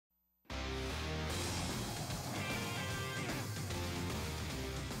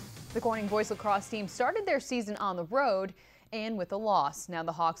The Corning boys lacrosse team started their season on the road and with a loss. Now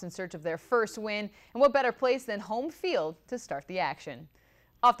the Hawks in search of their first win, and what better place than home field to start the action.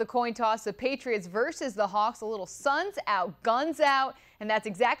 Off the coin toss, the Patriots versus the Hawks, a little suns out, guns out, and that's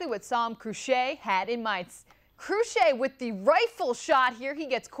exactly what Sam Cruchet had in mind. Cruchet with the rifle shot here. He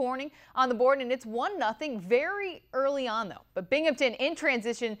gets Corning on the board, and it's 1-0 very early on, though. But Binghamton in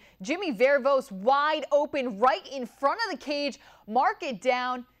transition, Jimmy Vervos wide open right in front of the cage, mark it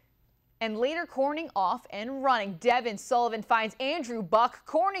down. And later, Corning off and running. Devin Sullivan finds Andrew Buck.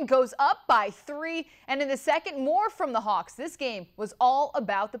 Corning goes up by 3. And in the second, more from the Hawks. This game was all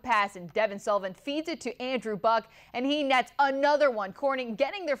about the passing. Devin Sullivan feeds it to Andrew Buck, and he nets another one. Corning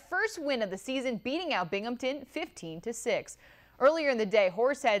getting their first win of the season, beating out Binghamton 15-6. Earlier in the day,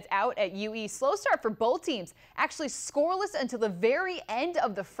 Horseheads out at UE. Slow start for both teams. Actually scoreless until the very end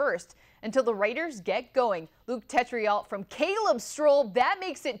of the first, until the Raiders get going. Luke Tetrialt from Caleb Stroll. That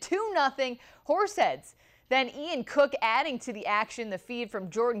makes it 2-0 Horseheads. Then Ian Cook adding to the action. The feed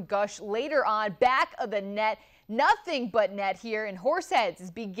from Jordan Gush later on, back of the net. Nothing but net here, and Horseheads is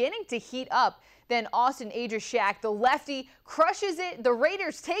beginning to heat up. Then Austin Agershak, the lefty, crushes it. The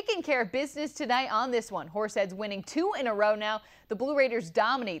Raiders taking care of business tonight on this one. Horseheads winning 2 in a row now. The Blue Raiders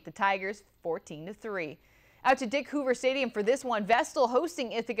dominate the Tigers 14-3. Out to Dick Hoover Stadium for this one. Vestal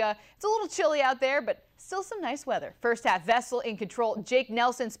hosting Ithaca. It's a little chilly out there, but still some nice weather. First half, Vestal in control. Jake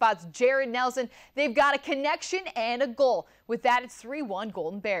Nelson spots Jared Nelson. They've got a connection and a goal. With that, it's 3-1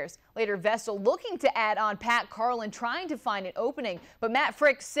 Golden Bears. Later, Vestal looking to add on. Pat Carlin trying to find an opening, but Matt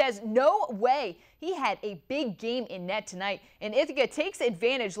Frick says no way. He had a big game in net tonight, and Ithaca takes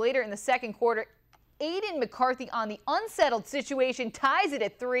advantage later in the second quarter. Aiden McCarthy on the unsettled situation ties it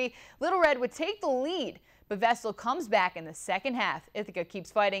at 3. Little Red would take the lead, but Vestal comes back in the second half. Ithaca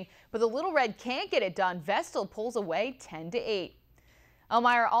keeps fighting, but the Little Red can't get it done. Vestal pulls away 10-8.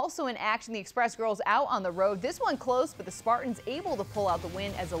 Elmira also in action. The Express girls out on the road. This one close, but the Spartans able to pull out the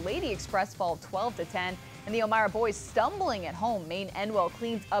win as the Lady Express fall 12-10. And the Elmira boys stumbling at home. Maine Enwell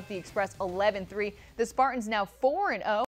cleans up the Express 11-3. The Spartans now 4-0.